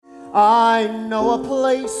I know a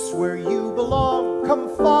place where you belong. Come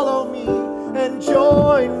follow me and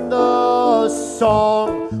join the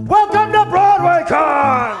song. Welcome to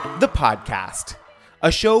BroadwayCon! The podcast, a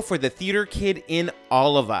show for the theater kid in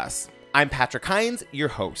all of us. I'm Patrick Hines, your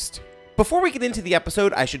host. Before we get into the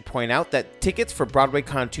episode, I should point out that tickets for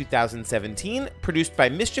BroadwayCon 2017, produced by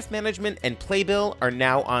Mischief Management and Playbill, are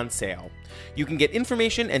now on sale. You can get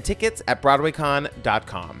information and tickets at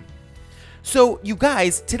BroadwayCon.com. So, you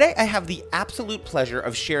guys, today I have the absolute pleasure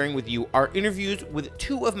of sharing with you our interviews with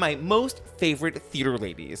two of my most favorite theater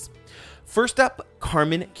ladies. First up,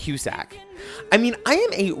 Carmen Cusack. I mean, I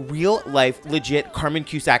am a real-life, legit Carmen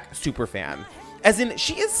Cusack superfan. As in,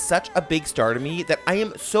 she is such a big star to me that I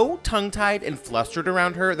am so tongue-tied and flustered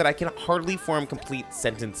around her that I can hardly form complete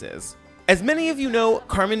sentences. As many of you know,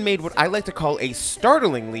 Carmen made what I like to call a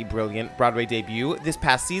startlingly brilliant Broadway debut this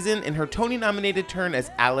past season in her Tony-nominated turn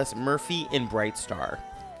as Alice Murphy in Bright Star.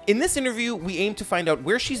 In this interview, we aim to find out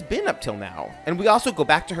where she's been up till now, and we also go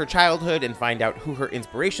back to her childhood and find out who her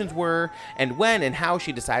inspirations were, and when and how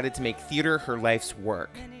she decided to make theater her life's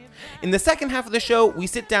work. In the second half of the show, we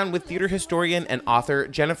sit down with theater historian and author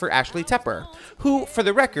Jennifer Ashley Tepper, who, for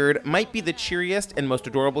the record, might be the cheeriest and most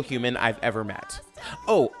adorable human I've ever met.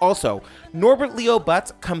 Oh, also, Norbert Leo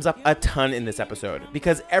Butz comes up a ton in this episode,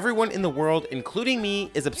 because everyone in the world, including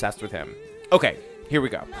me, is obsessed with him. Okay, here we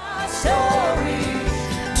go.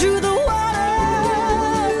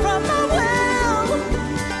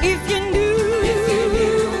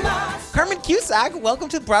 Carmen Cusack, welcome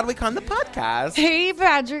to BroadwayCon, the podcast. Hey,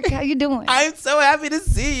 Patrick, how you doing? I'm so happy to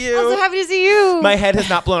see you. I'm so happy to see you. My head has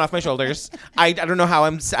not blown off my shoulders. I don't know how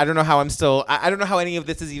I don't know how any of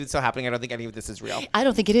this is even still happening. I don't think any of this is real. I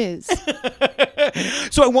don't think it is.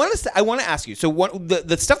 So I want to ask you. So what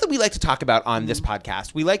the stuff that we like to talk about on this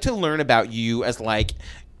podcast, we like to learn about you as like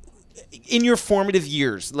in your formative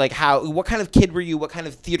years, like what kind of kid were you? What kind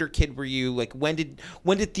of theater kid were you? Like when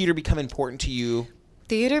did theater become important to you?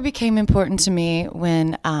 Theater became important to me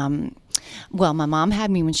when, my mom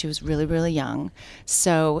had me when she was really, really young.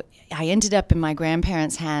 So I ended up in my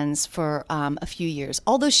grandparents' hands for a few years.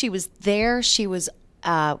 Although she was there, she was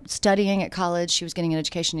studying at college, she was getting an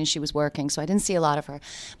education, and she was working. So I didn't see a lot of her.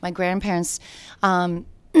 My grandparents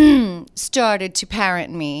started to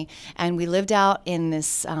parent me, and we lived out in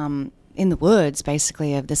this in the woods,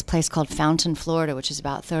 basically, of this place called Fountain, Florida, which is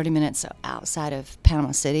about 30 minutes outside of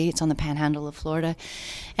Panama City. It's on the panhandle of Florida.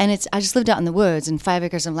 And I just lived out in the woods in 5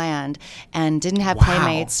 acres of land and didn't have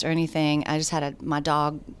playmates or anything. I just had my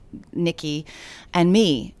dog, Nikki, and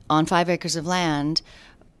me on 5 acres of land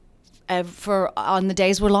on the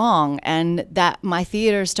days were long. And that my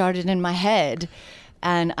theater started in my head.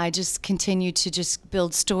 And I just continued to just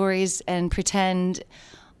build stories and pretend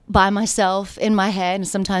by myself in my head, and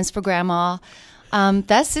sometimes for grandma.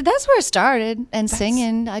 That's where it started. And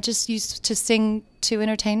singing, I just used to sing to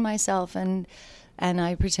entertain myself, and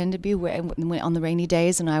I pretend to be on the rainy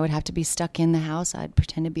days, and I would have to be stuck in the house. I'd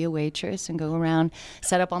pretend to be a waitress and go around,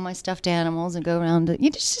 set up all my stuffed animals, and go around. You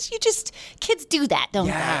just kids do that, don't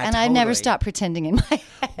they? And totally. I never stopped pretending in my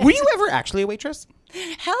head. Were you ever actually a waitress?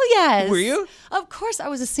 Hell yes. Were you? Of course. I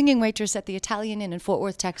was a singing waitress at the Italian Inn in Fort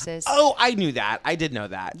Worth, Texas. Oh, I knew that. I did know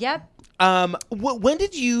that. Yep. When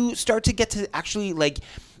did you start to get to actually like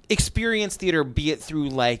experience theater, be it through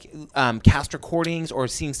like cast recordings or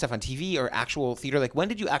seeing stuff on TV or actual theater? Like when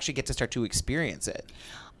dhave to start to experience it?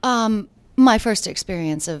 My first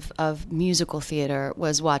experience of musical theater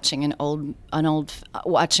was watching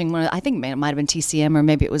watching one. I think it might have been TCM, or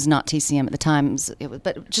maybe it was not TCM at the time.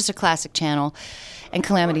 But just a classic channel, and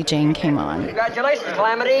Calamity Jane came on. Congratulations,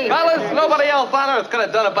 Calamity. Fellas, nobody else on earth could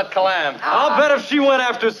have done it but Calam. I'll bet if she went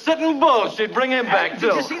after Sitting Bull, she'd bring him back, too.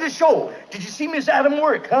 Did you see the show? Did you see Miss Adam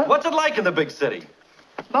work, huh? What's it like in the big city?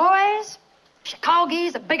 Boys,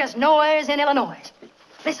 Chicago's the biggest noise in Illinois.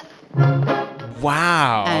 Listen.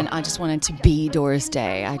 Wow. And I just wanted to be Doris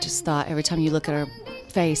Day. I just thought every time you look at her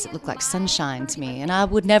face, it looked like sunshine to me. And I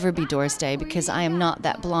would never be Doris Day because I am not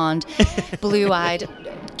that blonde, blue-eyed,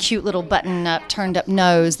 cute little button-up, turned-up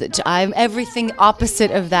nose. I'm everything opposite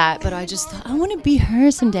of that. But I just thought, I want to be her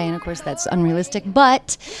someday. And, of course, that's unrealistic.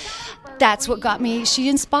 But that's what got me. She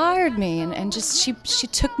inspired me. And just she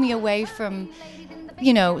took me away from,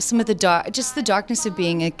 some of the darkness of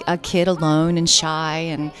being a kid alone and shy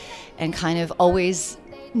and kind of always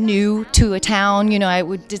new to a town. I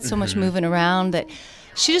did so much moving around that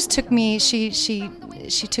she just took me. She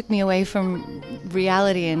took me away from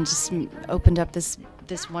reality and just opened up this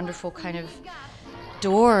wonderful kind of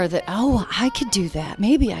door that I could do that.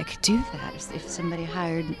 Maybe I could do that if somebody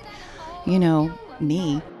hired,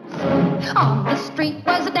 me. On the street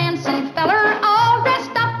was a dancing feller, all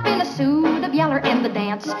dressed up in a color in the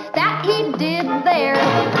dance that he did there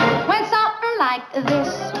went something like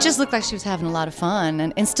this. It just looked like she was having a lot of fun,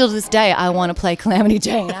 and still to this day, I want to play Calamity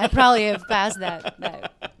Jane. I probably have passed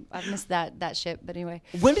that I've missed that ship, but anyway.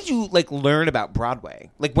 When did you learn about Broadway?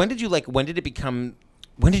 When did you learn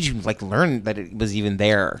that it was even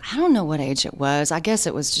there? I don't know what age it was. I guess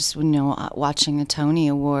it was just, watching the Tony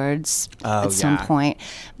Awards at some point.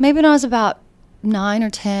 Maybe when I was about 9 or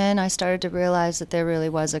 10, I started to realize that there really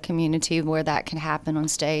was a community where that can happen on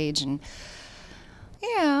stage, and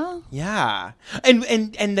yeah.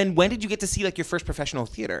 And then when did you get to see your first professional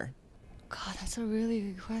theater? God, that's a really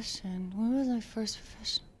good question. When was my first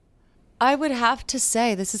professional? I would have to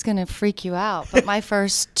say, this is going to freak you out, but my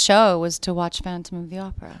first show was to watch Phantom of the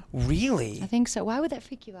Opera. Really? I think so. Why would that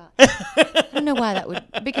freak you out? I don't know why that would.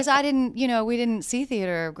 Because I didn't, we didn't see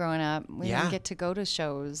theater growing up. We didn't get to go to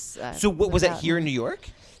shows. So what was that here in New York?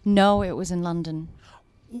 No, it was in London.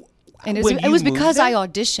 And it When you was moved because there? I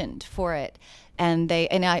auditioned for it. And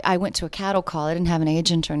I went to a cattle call. I didn't have an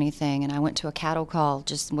agent or anything. And I went to a cattle call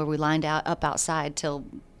just where we lined up outside till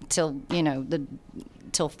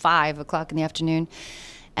 5 o'clock in the afternoon.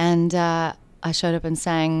 And I showed up and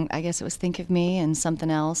sang, I guess it was Think of Me and something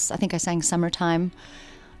else. I think I sang Summertime.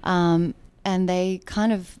 And they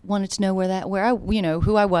kind of wanted to know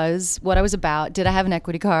who I was, what I was about, did I have an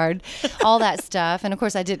equity card, all that stuff. And of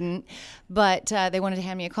course I didn't, but they wanted to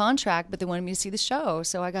hand me a contract, but they wanted me to see the show.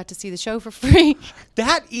 So I got to see the show for free.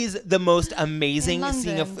 That is the most amazing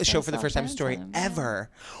seeing a show for the first time story ever.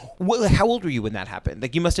 How old were you when that happened?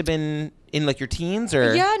 You must have been in your teens,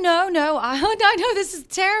 or? Yeah, no. I know this is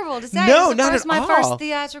terrible to say. No, not at all. My first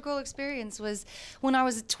theatrical experience was when I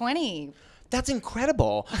was 20. That's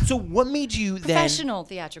incredible. So what made you then... Professional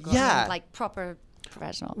theatrical. Yeah. Proper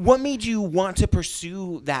professional. What made you want to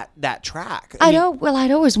pursue that track? I'd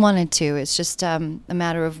always wanted to. It's just a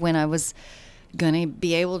matter of when I was going to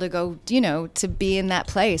be able to go, to be in that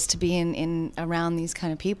place, to be in around these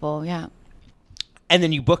kind of people, yeah. And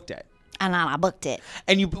then you booked it. And I booked it.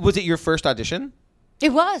 And was it your first audition?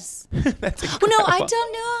 It was. That's incredible. Well, no, I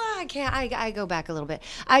don't know. I can't. I go back a little bit.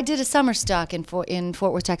 I did a summer stock in Fort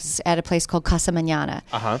Worth, Texas, at a place called Casa Mañana.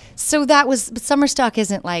 So but summer stock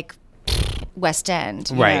isn't like West End,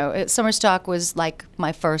 right? Summer stock was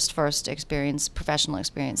my first experience, professional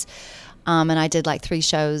experience, and I did 3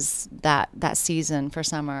 shows that season for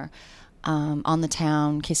summer. On the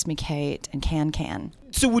Town, Kiss Me Kate, and Can.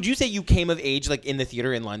 So would you say you came of age in the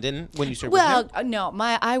theater in London when you started? Well, no,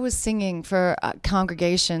 I was singing for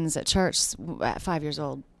congregations at church at 5 years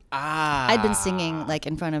old. I'd been singing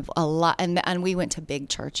in front of a lot, and we went to big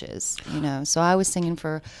churches, So I was singing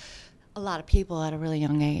for a lot of people at a really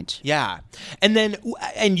young age. Yeah. And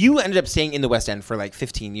you ended up staying in the West End for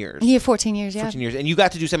 15 years. Yeah, 14 years, yeah. 14 years. And you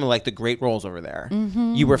got to do some of the great roles over there.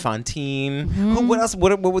 Mm-hmm. You were Fantine. Mm-hmm. What else?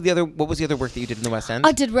 What was the other work that you did in the West End?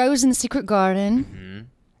 I did Rose in the Secret Garden. Mm-hmm.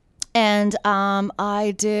 And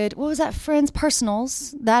I did, what was that, Friends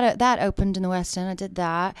Personals. That opened in the West End. I did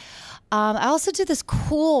that. I also did this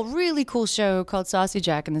really cool show called Saucy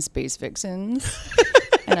Jack and the Space Vixens.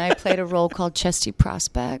 And I played a role called Chesty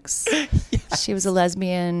Prospects. Yes. She was a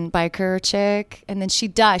lesbian biker chick, and then she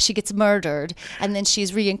dies. She gets murdered, and then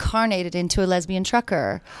she's reincarnated into a lesbian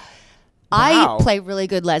trucker. Wow. I play really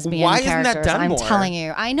good lesbian characters. Why isn't that done more? I'm telling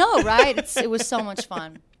you. I know, right? It was so much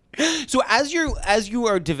fun. So as you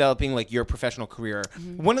are developing your professional career,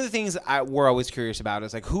 mm-hmm. one of the things we're always curious about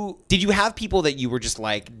is who did you have people that you were just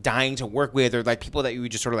dying to work with, or people that you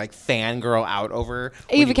would just sort of fangirl out over?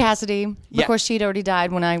 Eva Cassidy. Yeah. Of course, she'd already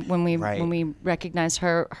died when we recognized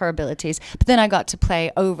her abilities. But then I got to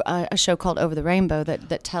play a show called Over the Rainbow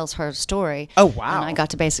that tells her story. Oh wow! And I got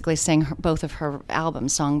to basically sing both of her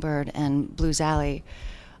albums, Songbird and Blues Alley.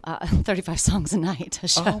 35 songs a night, a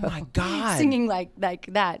show. Oh my God. Singing like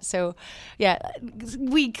that. So yeah,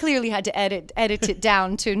 we clearly had to edit it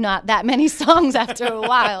down to not that many songs after a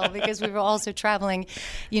while, because we were also traveling,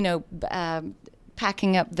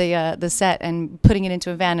 packing up the set and putting it into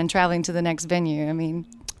a van and traveling to the next venue. I mean,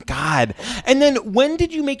 God. And then when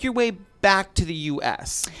did you make your way back to the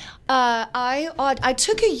U.S.? I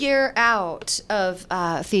took a year out of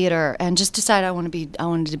theater and just decided I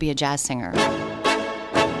wanted to be a jazz singer.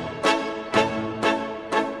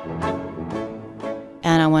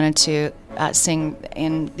 And I wanted to sing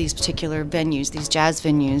in these particular venues, these jazz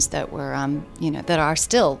venues that were, that are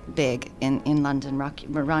still big in London,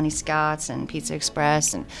 Ronnie Scott's and Pizza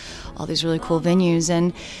Express and all these really cool venues.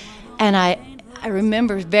 And I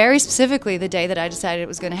remember very specifically the day that I decided it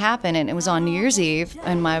was going to happen, and it was on New Year's Eve,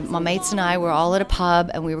 and my mates and I were all at a pub,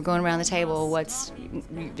 and we were going around the table, it's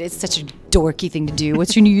such a dorky thing to do,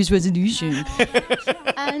 what's your New Year's resolution?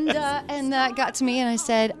 and that got to me, and I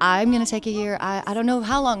said, I'm going to take a year, I don't know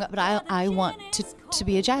how long, but I want to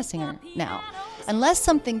be a jazz singer now. Unless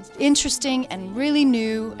something interesting and really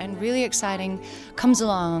new and really exciting comes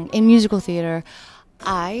along in musical theater,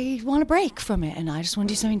 I want to break from it, and I just want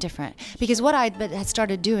to do something different. Because what I had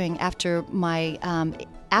started doing after my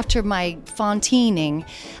Fontaining,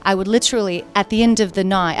 I would literally, at the end of the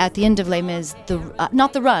night, at the end of Les Mis,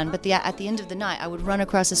 not the run, but at the end of the night, I would run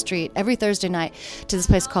across the street every Thursday night to this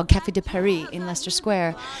place called Café de Paris in Leicester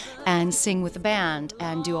Square, and sing with the band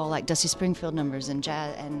and do all like Dusty Springfield numbers and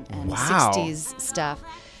jazz and Wow. 60s stuff.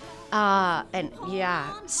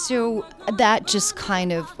 So that just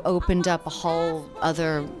kind of opened up a whole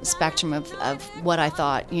other spectrum of what I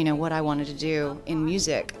thought, what I wanted to do in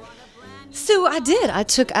music. So I did.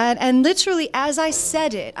 And literally as I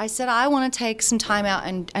said it, I said, I want to take some time out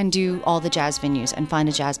and do all the jazz venues and find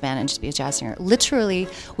a jazz band and just be a jazz singer. Literally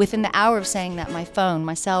within the hour of saying that,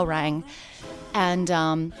 my cell rang, and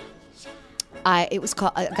it was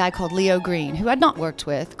a guy called Leo Green, who I'd not worked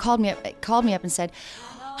with, called me up and said,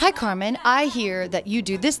 "Hi, Carmen, I hear that you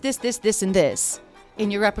do this, and this in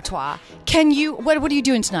your repertoire. What are you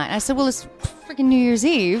doing tonight?" And I said, "Well, it's freaking New Year's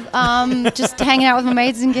Eve. Just hanging out with my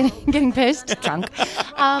mates and getting pissed, drunk."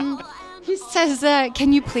 He says,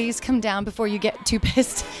 "Can you please come down before you get too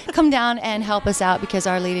pissed? Come down and help us out because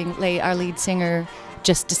our lead singer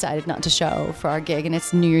just decided not to show for our gig, and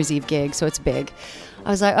it's a New Year's Eve gig, so it's big." I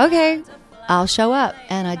was like, "Okay, I'll show up,"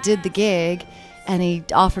 and I did the gig. And he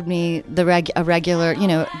offered me a regular,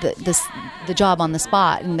 the job on the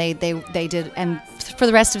spot, and they did. And for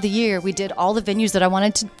the rest of the year, we did all the venues that I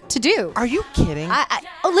wanted to do. Are you kidding? I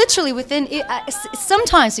literally within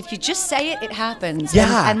sometimes if you just say it, it happens.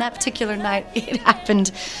 Yeah. And that particular night, it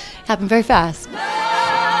happened very fast.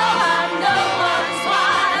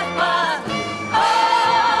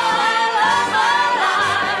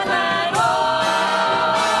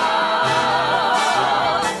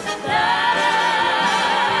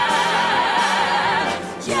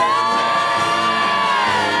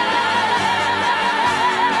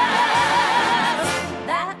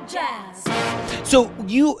 So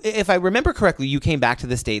if I remember correctly, you came back to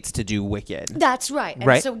the States to do Wicked. That's right. And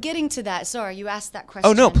right? so getting to that, sorry, you asked that question.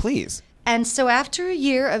 Oh, no, please. And so after a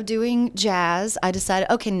year of doing jazz, I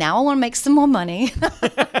decided, okay, now I want to make some more money.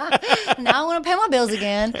 Now I want to pay my bills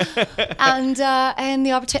again. And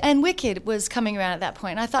the opportunity, and Wicked was coming around at that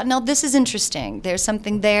point. And I thought, no, this is interesting. There's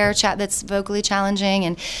something there that's vocally challenging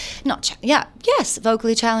and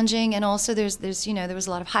vocally challenging. And also there was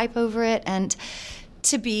a lot of hype over it. And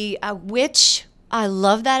to be a witch, I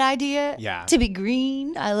love that idea. Yeah. To be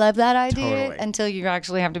green, I love that idea. Totally. Until you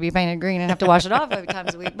actually have to be painted green and have to wash it off 5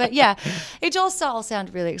 times a week. But yeah, it just all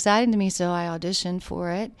sounded really exciting to me, so I auditioned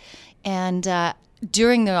for it. And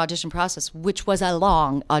during the audition process, which was a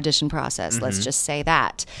long audition process, let's just say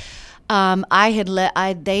that,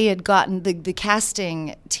 they had gotten the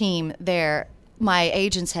casting team there. My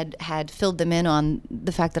agents had filled them in on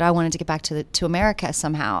the fact that I wanted to get back to America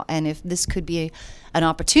somehow, and if this could be an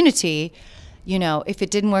opportunity. If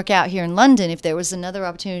it didn't work out here in London, if there was another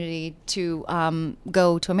opportunity to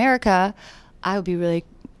go to America, I would be really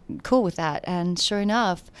cool with that. And sure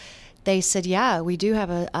enough, they said, yeah, we do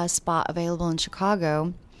have a spot available in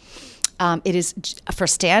Chicago. It is for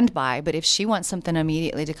standby, but if she wants something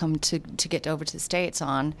immediately to come to get over to the States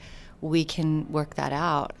on, we can work that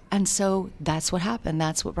out. And so that's what happened.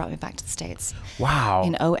 That's what brought me back to the States. Wow.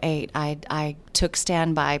 In 2008, I took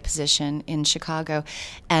standby position in Chicago,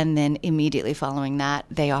 and then immediately following that,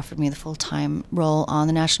 they offered me the full-time role on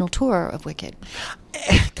the national tour of Wicked.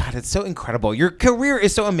 God, it's so incredible. Your career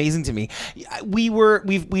is so amazing to me.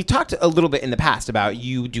 We've talked a little bit in the past about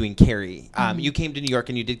you doing Carrie. You came to New York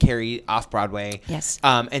and you did Carrie off Broadway. Yes.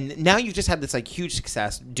 And now you've just had this huge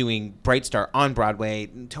success doing Bright Star on Broadway.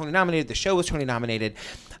 Tony nominated. The show was Tony nominated.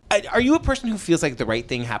 Are you a person who feels like the right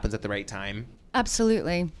thing happens at the right time?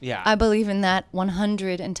 Absolutely. Yeah. I believe in that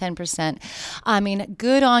 110%. I mean,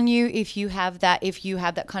 good on you if you have that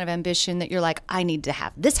kind of ambition that you're like, I need to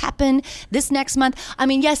have this happen this next month. I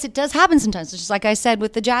mean, yes, it does happen sometimes. It's just like I said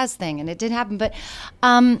with the jazz thing, and it did happen, but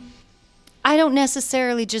I don't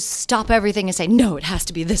necessarily just stop everything and say, no, it has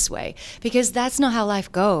to be this way, because that's not how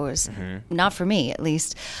life goes. Mm-hmm. Not for me, at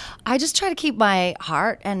least. I just try to keep my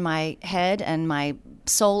heart and my head and my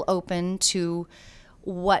soul open to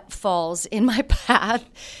what falls in my path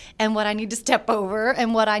and what I need to step over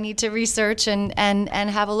and what I need to research and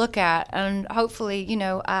have a look at. And hopefully,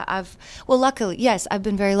 luckily, yes, I've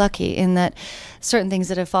been very lucky in that certain things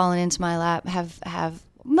that have fallen into my lap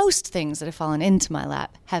most things that have fallen into my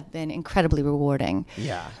lap have been incredibly rewarding.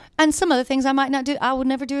 Yeah. And some other things I would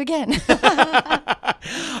never do again.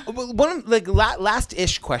 One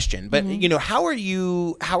last-ish question, but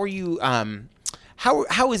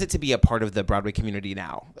how is it to be a part of the Broadway community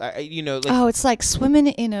now? It's like swimming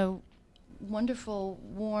in a wonderful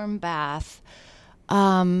warm bath.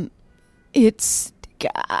 It's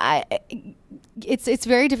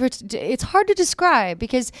very different. It's hard to describe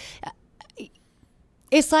because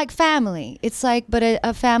it's like family. It's like, but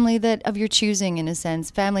a family that of your choosing, in a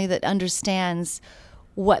sense, family that understands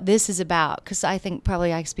what this is about. Because I think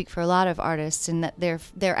probably I speak for a lot of artists in that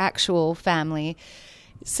their actual family,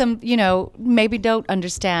 some maybe don't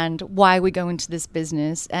understand why we go into this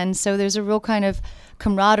business, and so there's a real kind of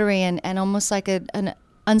camaraderie and almost like an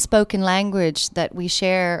unspoken language that we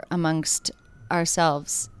share amongst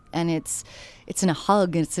ourselves, and it's in a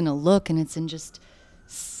hug, and it's in a look, and it's in just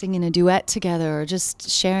singing a duet together or just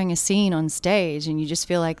sharing a scene on stage, and you just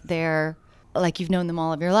feel like they're like you've known them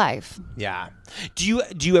all of your life. Yeah. Do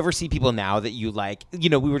you ever see people now that you like, we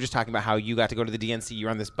were just talking about how you got to go to the DNC, you're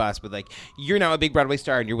on this bus, but like you're now a big Broadway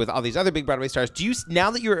star and you're with all these other big Broadway stars. Do you,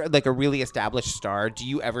 now that you're like a really established star, do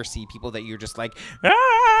you ever see people that you're just like,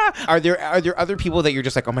 ah? Are there other people that you're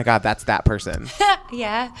just like, oh my God, that's that person?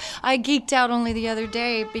 Yeah. I geeked out only the other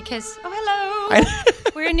day because, hello.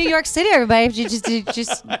 We're in New York City, everybody. If you're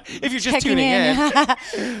just tuning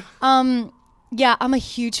in. Yeah, I'm a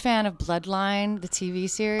huge fan of Bloodline, the TV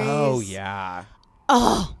series. Oh, yeah.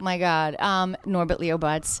 Oh, my God. Norbert Leo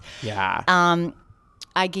Butz. Yeah.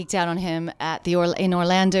 I geeked out on him at in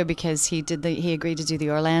Orlando because he agreed to do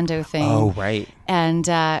the Orlando thing. Oh, right. And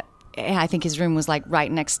I think his room was like right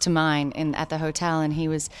next to mine at the hotel, and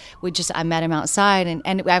I met him outside, and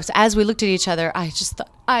as we looked at each other, I just thought,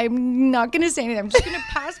 I'm not going to say anything. I'm just going to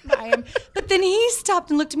pass by him. But then he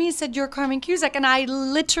stopped and looked at me and said, "You're Carmen Cusack," and I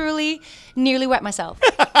literally nearly wet myself.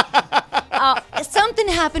 Something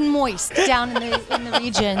happened moist down in the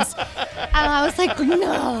regions, and I was like,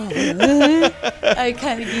 no. I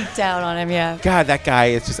kind of geeked out on him. Yeah. God, that guy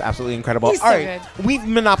is just absolutely incredible. He's All so right, good. We've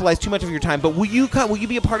monopolized too much of your time, but will you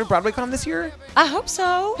be a part of BroadwayCon this year? I hope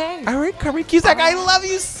so. Okay. All right, Carmen Cusack, I love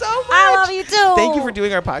you so much. I love you too. Thank you for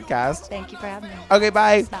doing our podcast. Thank you for having me. Okay,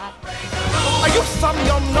 bye. Bye. Are you from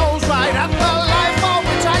your nose right at the life for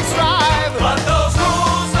which I strive? But those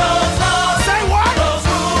rules, say what? Those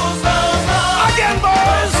rules, again,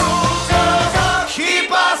 boys. Those rules,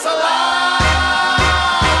 keep us alive.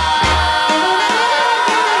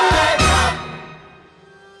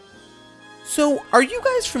 So, are you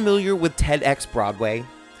guys familiar with TEDx Broadway?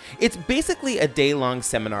 It's basically a day-long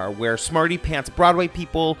seminar where smarty pants Broadway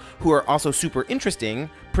people, who are also super interesting,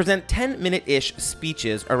 present 10-minute-ish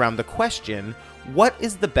speeches around the question, what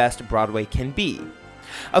is the best Broadway can be?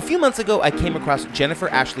 A few months ago, I came across Jennifer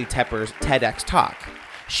Ashley Tepper's TEDx talk.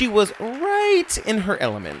 She was right in her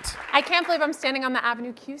element. I can't believe I'm standing on the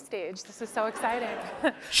Avenue Q stage. This is so exciting.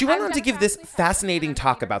 She went on to give this fascinating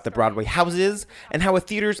talk about the Broadway houses and how a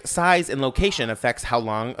theater's size and location affects how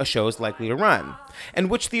long a show is likely to run, and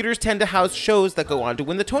which theaters tend to house shows that go on to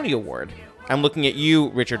win the Tony Award. I'm looking at you,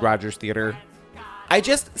 Richard Rodgers Theater. I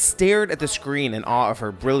just stared at the screen in awe of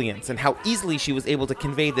her brilliance and how easily she was able to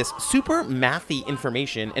convey this super mathy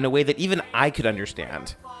information in a way that even I could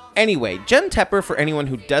understand. Anyway, Jen Tepper, for anyone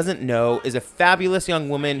who doesn't know, is a fabulous young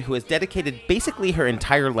woman who has dedicated basically her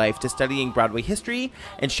entire life to studying Broadway history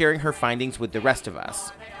and sharing her findings with the rest of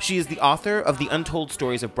us. She is the author of The Untold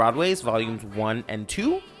Stories of Broadway's Volumes 1 and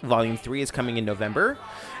 2. Volume 3 is coming in November.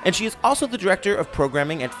 And she is also the director of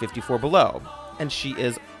programming at 54 Below. And she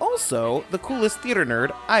is also the coolest theater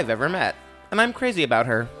nerd I've ever met. And I'm crazy about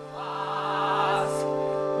her.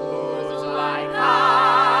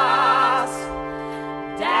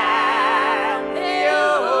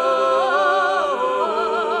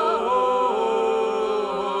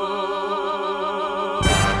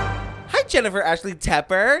 Jennifer Ashley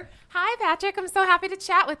Tepper. Hi, Patrick. I'm so happy to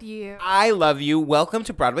chat with you. I love you. Welcome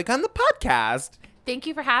to BroadwayCon, the podcast. Thank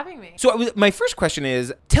you for having me. So my first question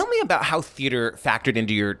is, tell me about how theater factored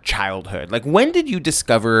into your childhood. Like, when did you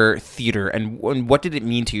discover theater, and what did it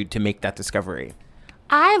mean to you to make that discovery?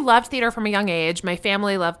 I loved theater from a young age. My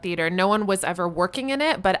family loved theater. No one was ever working in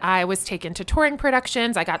it, but I was taken to touring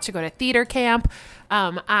productions. I got to go to theater camp.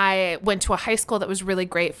 I went to a high school that was really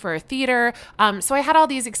great for theater. So I had all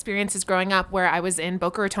these experiences growing up where I was in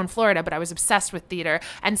Boca Raton, Florida, but I was obsessed with theater.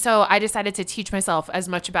 And so I decided to teach myself as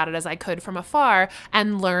much about it as I could from afar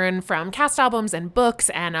and learn from cast albums and books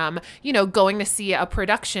and, going to see a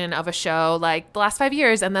production of a show like the last 5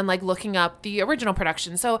 years and then like looking up the original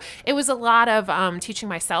production. So it was a lot of teaching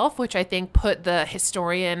myself, which I think put the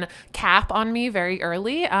historian cap on me very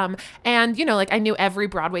early. I knew every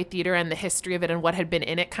Broadway theater and the history of it and what had been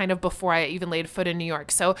in it kind of before I even laid foot in New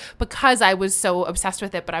York. So because I was so obsessed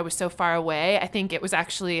with it, but I was so far away, I think it was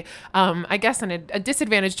actually, I guess, a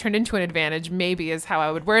disadvantage turned into an advantage, maybe is how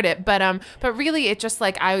I would word it. But really it just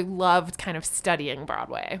like I loved kind of studying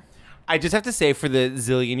Broadway. I just have to say, for the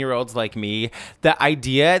zillion-year-olds like me, the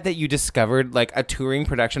idea that you discovered like a touring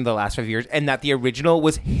production of the last 5 years and that the original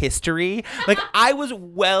was history, like I was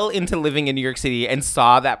well into living in New York City and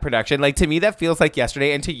saw that production. Like to me, that feels like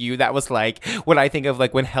yesterday, and to you, that was like what I think of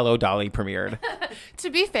like when Hello Dolly premiered. To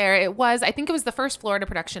be fair, I think it was the first Florida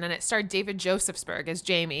production, and it starred David Josephsberg as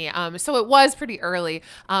Jamie. So it was pretty early.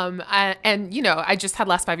 I just had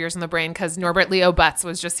last 5 years in the brain because Norbert Leo Butz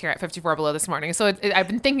was just here at 54 Below this morning. So I've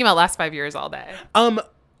been thinking about last 5 years all day.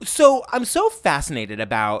 So I'm so fascinated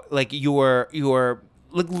about like your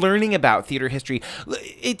like learning about theater history.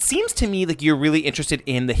 It seems to me like you're really interested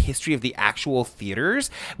in the history of the actual theaters,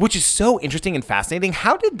 which is so interesting and fascinating.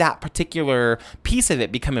 How did that particular piece of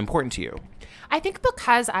it become important to you? I think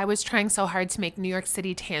because I was trying so hard to make New York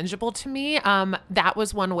City tangible to me, that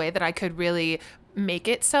was one way that I could really make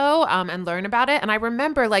it so and learn about it. And I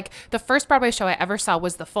remember like the first Broadway show I ever saw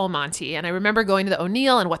was The Full Monty. And I remember going to the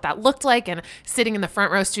O'Neill and what that looked like and sitting in the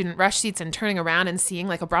front row student rush seats and turning around and seeing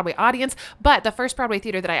like a Broadway audience. But the first Broadway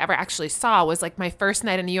theater that I ever actually saw was like my first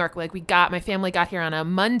night in New York. Like my family got here on a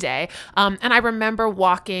Monday. And I remember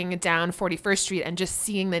walking down 41st Street and just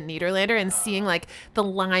seeing the Nederlander and seeing like the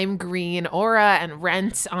lime green aura and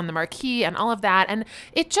Rent on the marquee and all of that. And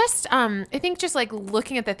it just, I think just like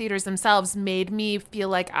looking at the theaters themselves made me feel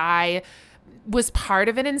like I was part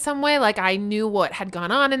of it in some way. Like I knew what had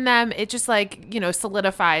gone on in them. It just like,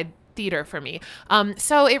 solidified theater for me.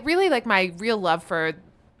 So it really like my real love for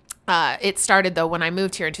it started though when I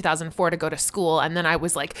moved here in 2004 to go to school, and then I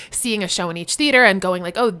was like seeing a show in each theater and going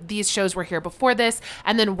like, oh, these shows were here before this,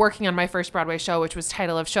 and then working on my first Broadway show, which was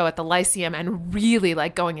Title of Show at the Lyceum, and really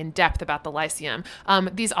like going in depth about the Lyceum.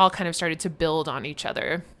 These all kind of started to build on each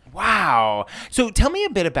other. Wow. So tell me a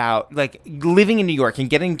bit about like living in New York and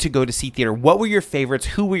getting to go to see theater. What were your favorites?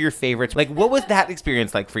 Who were your favorites? Like, what was that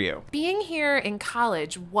experience like for you? Being here in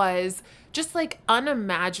college was just like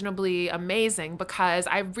unimaginably amazing because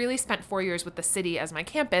I really spent 4 years with the city as my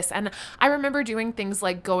campus. And I remember doing things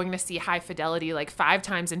like going to see High Fidelity like 5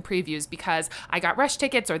 times in previews because I got rush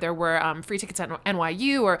tickets or there were free tickets at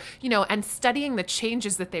NYU or, and studying the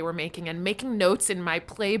changes that they were making and making notes in my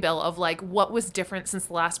playbill of like what was different since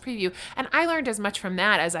the last preview. And I learned as much from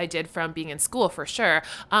that as I did from being in school for sure.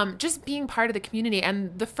 Just being part of the community.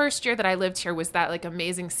 And the first year that I lived here was that like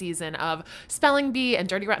amazing season of Spelling Bee and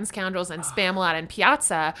Dirty Rotten Scoundrels and Spamalot and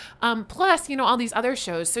Piazza, plus, all these other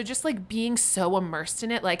shows. So just like being so immersed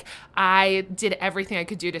in it, like I did everything I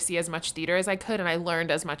could do to see as much theater as I could, and I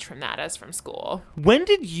learned as much from that as from school. When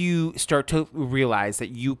did you start to realize that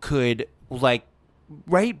you could like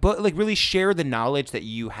write book, like really share the knowledge that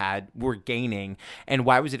you were gaining, and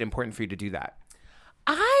why was it important for you to do that?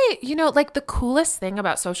 Like the coolest thing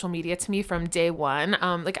about social media to me from day one,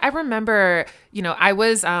 like I remember, I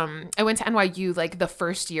went to NYU like the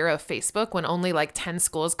first year of Facebook when only like 10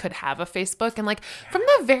 schools could have a Facebook. And like from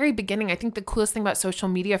the very beginning, I think the coolest thing about social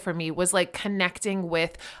media for me was like connecting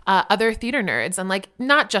with other theater nerds, and like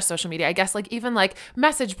not just social media, I guess like even like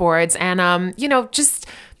message boards and, just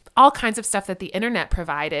all kinds of stuff that the internet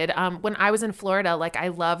provided. When I was in Florida, like I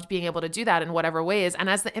loved being able to do that in whatever ways. And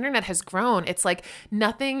as the internet has grown, it's like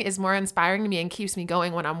nothing is more inspiring to me and keeps me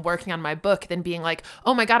going when I'm working on my book than being like,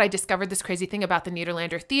 oh my God, I discovered this crazy thing about the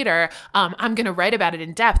Nederlander Theater. I'm going to write about it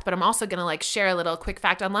in depth, but I'm also going to like share a little quick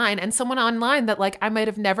fact online, and someone online that like I might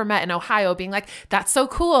have never met in Ohio being like, that's so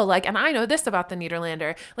cool. Like, and I know this about the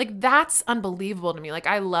Nederlander. Like that's unbelievable to me. Like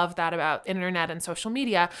I love that about internet and social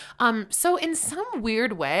media. So in some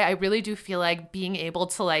weird way, I really do feel like being able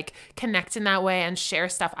to like connect in that way and share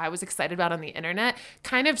stuff I was excited about on the internet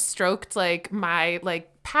kind of stroked like my like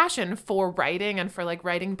passion for writing and for like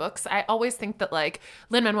writing books. I always think that like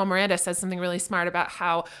Lin-Manuel Miranda says something really smart about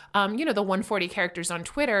how, the 140 characters on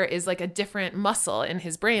Twitter is like a different muscle in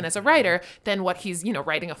his brain as a writer than what he's,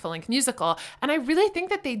 writing a full-length musical. And I really think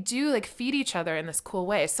that they do like feed each other in this cool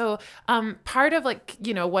way. So part of like,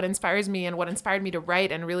 what inspires me and what inspired me to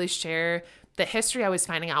write and really share the history I was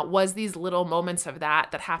finding out was these little moments of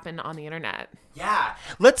that happened on the internet. Yeah.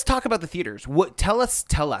 Let's talk about the theaters. Tell us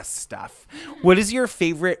stuff. What are your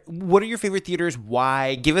favorite theaters?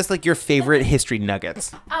 Why? Give us like your favorite history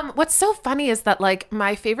nuggets. What's so funny is that like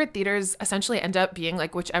my favorite theaters essentially end up being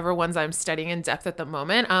like whichever ones I'm studying in depth at the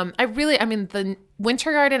moment. The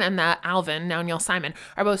Winter Garden and the Alvin, now Neil Simon,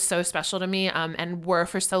 are both so special to me and were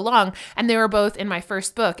for so long. And they were both in my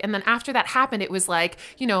first book. And then after that happened, it was like,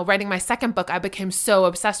 writing my second book, I became so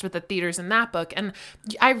obsessed with the theaters in that book. And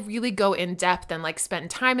I really go in depth and like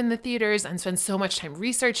spend time in the theaters and spend so much time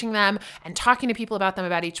researching them and talking to people about them,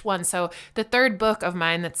 about each one. So the third book of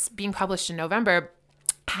mine that's being published in November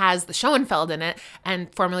has the Schoenfeld in it,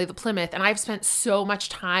 and formerly the Plymouth. And I've spent so much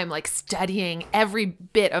time like studying every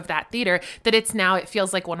bit of that theater that it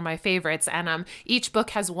feels like one of my favorites. And each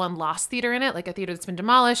book has one lost theater in it, like a theater that's been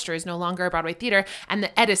demolished or is no longer a Broadway theater. And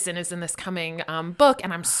the Edison is in this coming book,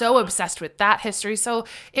 and I'm so obsessed with that history. So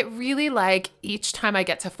it really, like, each time I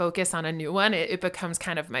get to focus on a new one, it becomes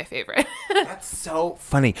kind of my favorite. That's so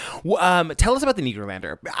funny. Tell us about the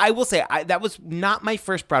Nederlander. I will say that was not my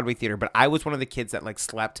first Broadway theater, but I was one of the kids that like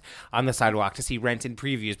slept on the sidewalk to see Rent in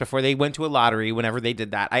previews before they went to a lottery. Whenever they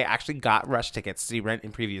did that, I actually got rush tickets to see Rent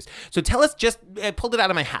in previews. So tell us, I pulled it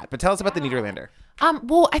out of my hat, but tell us about the Nederlander.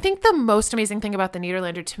 Well, I think the most amazing thing about the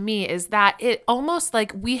Nederlander to me is that it almost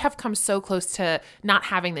like we have come so close to not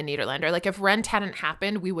having the Nederlander. Like if Rent hadn't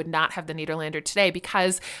happened, we would not have the Nederlander today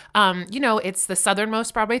because, it's the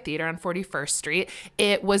southernmost Broadway theater on 41st Street.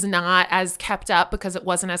 It was not as kept up because it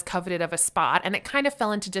wasn't as coveted of a spot, and it kind of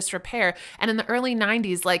fell into disrepair. And in the early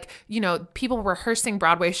 90s, people were rehearsing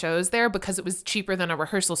Broadway shows there because it was cheaper than a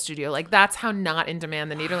rehearsal studio. Like that's how not in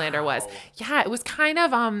demand the Nederlander was. Yeah, it was kind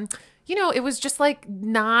of, it was just like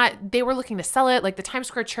they were looking to sell it. Like the Times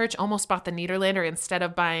Square Church almost bought the Nederlander instead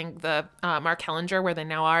of buying the Mark Hellinger where they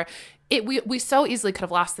now are. We so easily could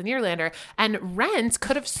have lost the Nederlander, and Rent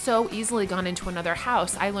could have so easily gone into another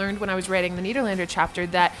house. I learned when I was writing the Nederlander chapter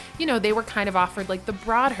that, they were kind of offered like the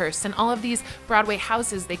Broadhurst and all of these Broadway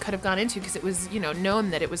houses they could have gone into because it was, known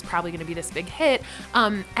that it was probably going to be this big hit.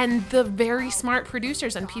 And the very smart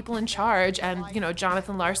producers and people in charge and,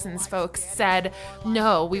 Jonathan Larson's folks said,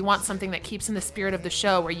 no, we want something that keeps in the spirit of the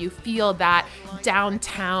show where you feel that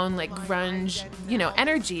downtown, like grunge,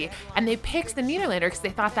 energy. And they picked the Nederlander because they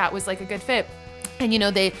thought that was like a good fit. And,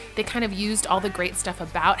 they kind of used all the great stuff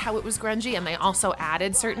about how it was grungy, and they also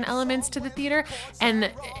added certain elements to the theater.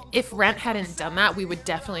 And if Rent hadn't done that, we would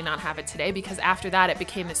definitely not have it today, because after that, it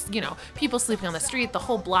became this, people sleeping on the street. The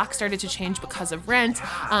whole block started to change because of Rent.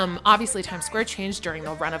 Obviously, Times Square changed during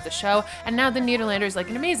the run of the show. And now the Nederlander is like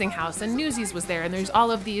an amazing house, and Newsies was there, and there's all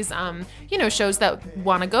of these, shows that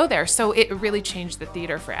want to go there. So it really changed the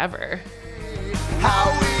theater forever.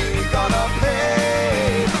 How we gonna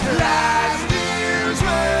pay last year's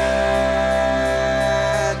rent?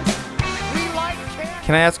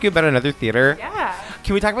 Can I ask you about another theater? Yeah.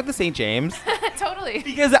 Can we talk about the St. James? Totally.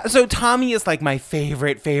 Because so Tommy is like my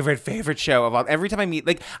favorite show of all. Every time I meet,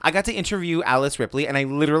 like, I got to interview Alice Ripley, and I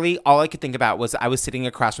literally, all I could think about was I was sitting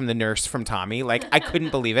across from the nurse from Tommy. Like, I couldn't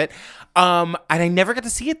believe it. And I never got to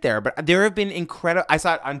see it there, but there have been incredible, I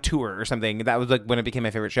saw it on tour or something. That was like when it became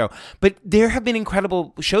my favorite show. But there have been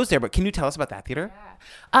incredible shows there. But can you tell us about that theater?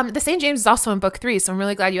 Yeah. The St. James is also in book 3, so I'm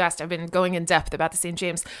really glad you asked. I've been going in depth about the St.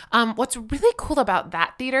 James. What's really cool about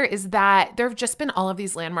that theater is that there have just been all of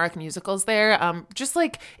these landmark musicals there. Just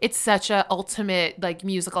like it's such a ultimate like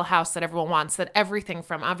musical house that everyone wants, that everything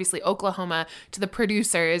from obviously Oklahoma to the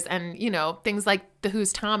producers and, things like The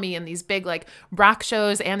Who's Tommy and these big like rock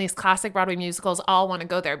shows and these classic Broadway musicals all want to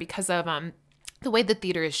go there because of the way the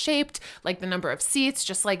theater is shaped, like the number of seats,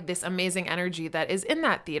 just like this amazing energy that is in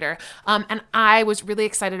that theater. And I was really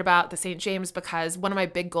excited about the St. James because one of my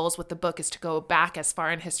big goals with the book is to go back as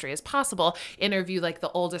far in history as possible, interview like the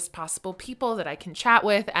oldest possible people that I can chat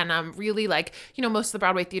with. And really like, most of the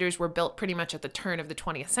Broadway theaters were built pretty much at the turn of the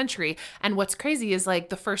 20th century. And what's crazy is like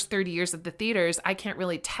the first 30 years of the theaters, I can't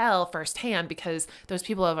really tell firsthand because those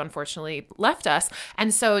people have unfortunately left us.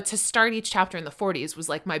 And so to start each chapter in the 40s was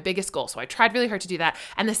like my biggest goal. So I tried really hard to do that.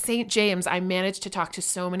 And the St. James, I managed to talk to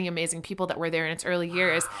so many amazing people that were there in its early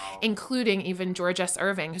years, including even George S.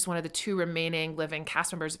 Irving, who's one of the 2 remaining living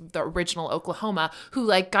cast members of the original Oklahoma, who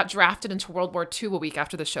like got drafted into World War II a week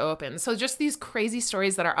after the show opened. So just these crazy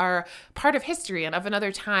stories that are part of history and of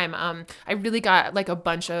another time. I really got like a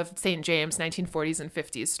bunch of St. James 1940s and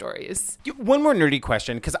 50s stories. One more nerdy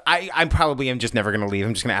question, because I probably am just never going to leave.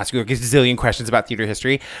 I'm just going to ask you a gazillion questions about theater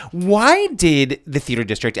history. Why did the theater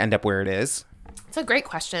district end up where it is? It's a great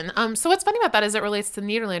question. So what's funny about that is it relates to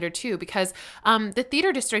Nederlander too, because the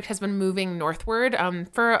theater district has been moving northward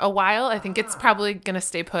for a while. I think it's probably going to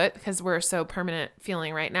stay put because we're so permanent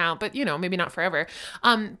feeling right now, but maybe not forever.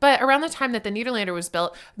 But around the time that the Nederlander was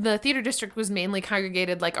built, the theater district was mainly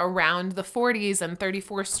congregated like around the 40s and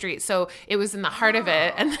 34th Street. So it was in the heart of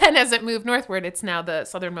it. And then as it moved northward, it's now the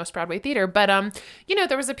southernmost Broadway theater. But,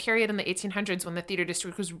 there was a period in the 1800s when the theater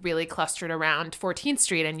district was really clustered around 14th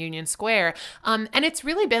Street and Union Square. And it's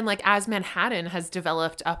really been like as Manhattan has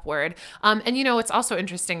developed upward. And what's also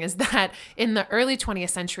interesting is that in the early 20th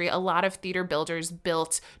century, a lot of theater builders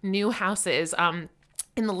built new houses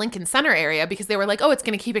in the Lincoln Center area because they were like, oh, it's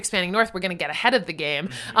going to keep expanding north. We're going to get ahead of the game.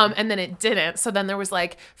 And then it didn't. So then there was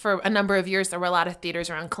like, for a number of years, there were a lot of theaters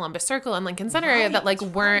around Columbus Circle and Lincoln Center area that like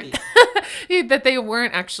weren't, that they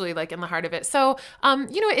weren't actually like in the heart of it. So,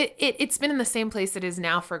 it's been in the same place it is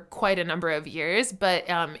now for quite a number of years. But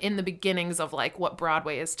in the beginnings of like what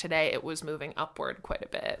Broadway is today, it was moving upward quite a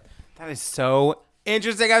bit. That is so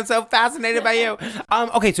interesting. I'm so fascinated by you.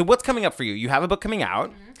 Okay, so what's coming up for you? You have a book coming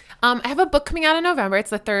out. I have a book coming out in November.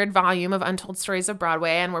 It's the 3rd volume of Untold Stories of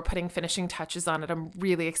Broadway, and we're putting finishing touches on it. I'm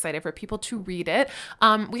really excited for people to read it.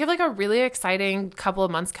 We have like a really exciting couple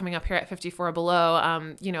of months coming up here at 54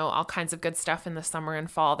 Below. All kinds of good stuff in the summer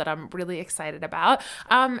and fall that I'm really excited about.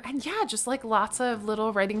 And yeah, just like lots of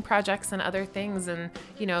little writing projects and other things, and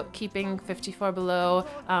keeping 54 Below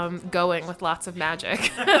going with lots of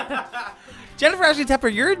magic. Jennifer Ashley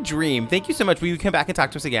Tepper, you're a dream. Thank you so much. Will you come back and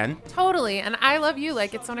talk to us again? Totally. And I love you.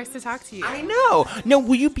 Like, it's so nice to talk to you. I know. No,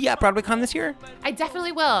 will you be at BroadwayCon this year? I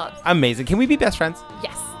definitely will. Amazing. Can we be best friends?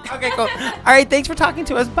 Yes. Okay, cool. All right, thanks for talking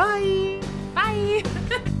to us. Bye. Bye.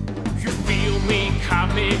 You feel me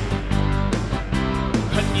coming,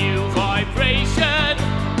 a new vibration.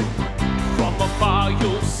 From afar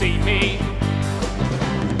you'll see me.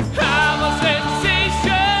 I'm a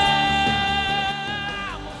sensation.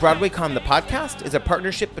 BroadwayCon the podcast is a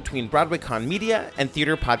partnership between BroadwayCon Media and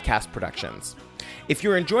Theater Podcast Productions. If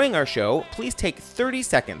you're enjoying our show, please take 30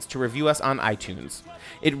 seconds to review us on iTunes.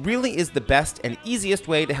 It really is the best and easiest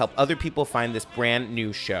way to help other people find this brand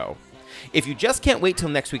new show. If you just can't wait till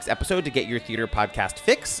next week's episode to get your theater podcast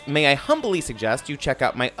fix, may I humbly suggest you check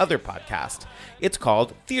out my other podcast. It's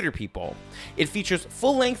called Theater People. It features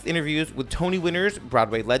full-length interviews with Tony winners,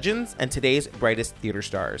 Broadway legends, and today's brightest theater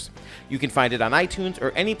stars. You can find it on iTunes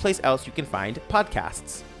or any place else you can find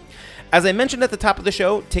podcasts. As I mentioned at the top of the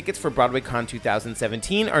show, tickets for BroadwayCon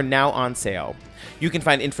 2017 are now on sale. You can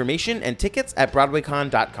find information and tickets at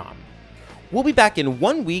BroadwayCon.com. We'll be back in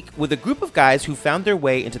 1 week with a group of guys who found their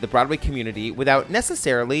way into the Broadway community without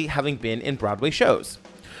necessarily having been in Broadway shows.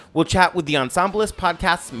 We'll chat with the Ensemblist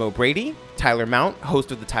podcast's Mo Brady, Tyler Mount,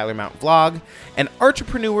 host of the Tyler Mount vlog, and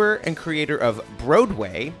entrepreneur and creator of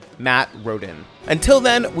Broadway, Matt Roden. Until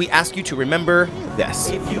then, we ask you to remember this.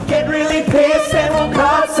 If you get really pissed, then we'll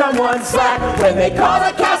cut someone slack when they call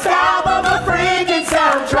the cast album a freaking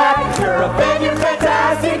soundtrack.